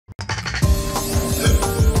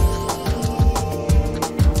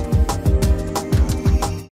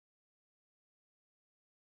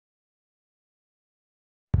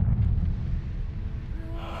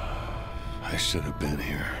should have been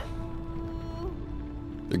here.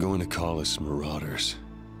 They're going to call us marauders,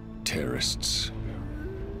 terrorists,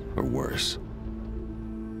 or worse.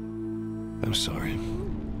 I'm sorry.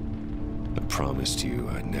 I promised you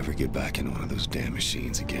I'd never get back in one of those damn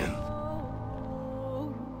machines again.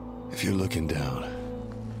 If you're looking down,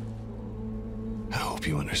 I hope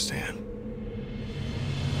you understand.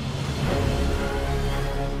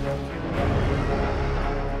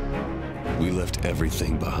 We left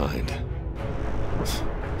everything behind.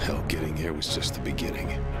 Hell, getting here was just the beginning.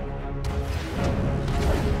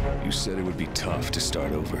 You said it would be tough to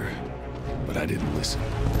start over, but I didn't listen.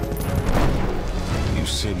 You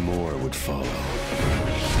said more would follow.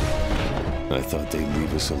 I thought they'd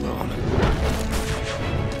leave us alone.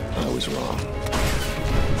 I was wrong.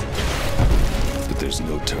 But there's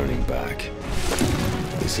no turning back.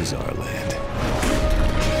 This is our land.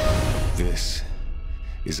 This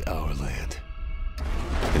is our land.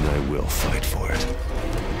 And I will fight for it.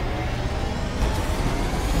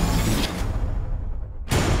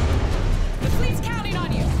 The fleet's counting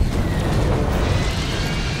on you!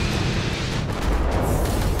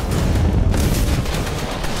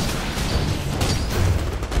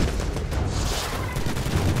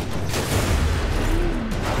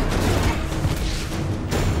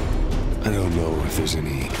 I don't know if there's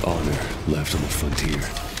any honor left on the frontier.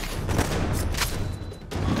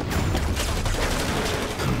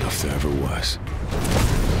 I don't know if there ever was.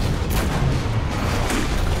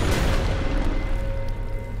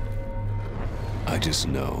 I just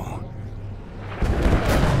know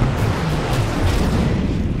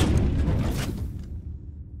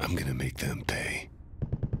I'm gonna make them pay.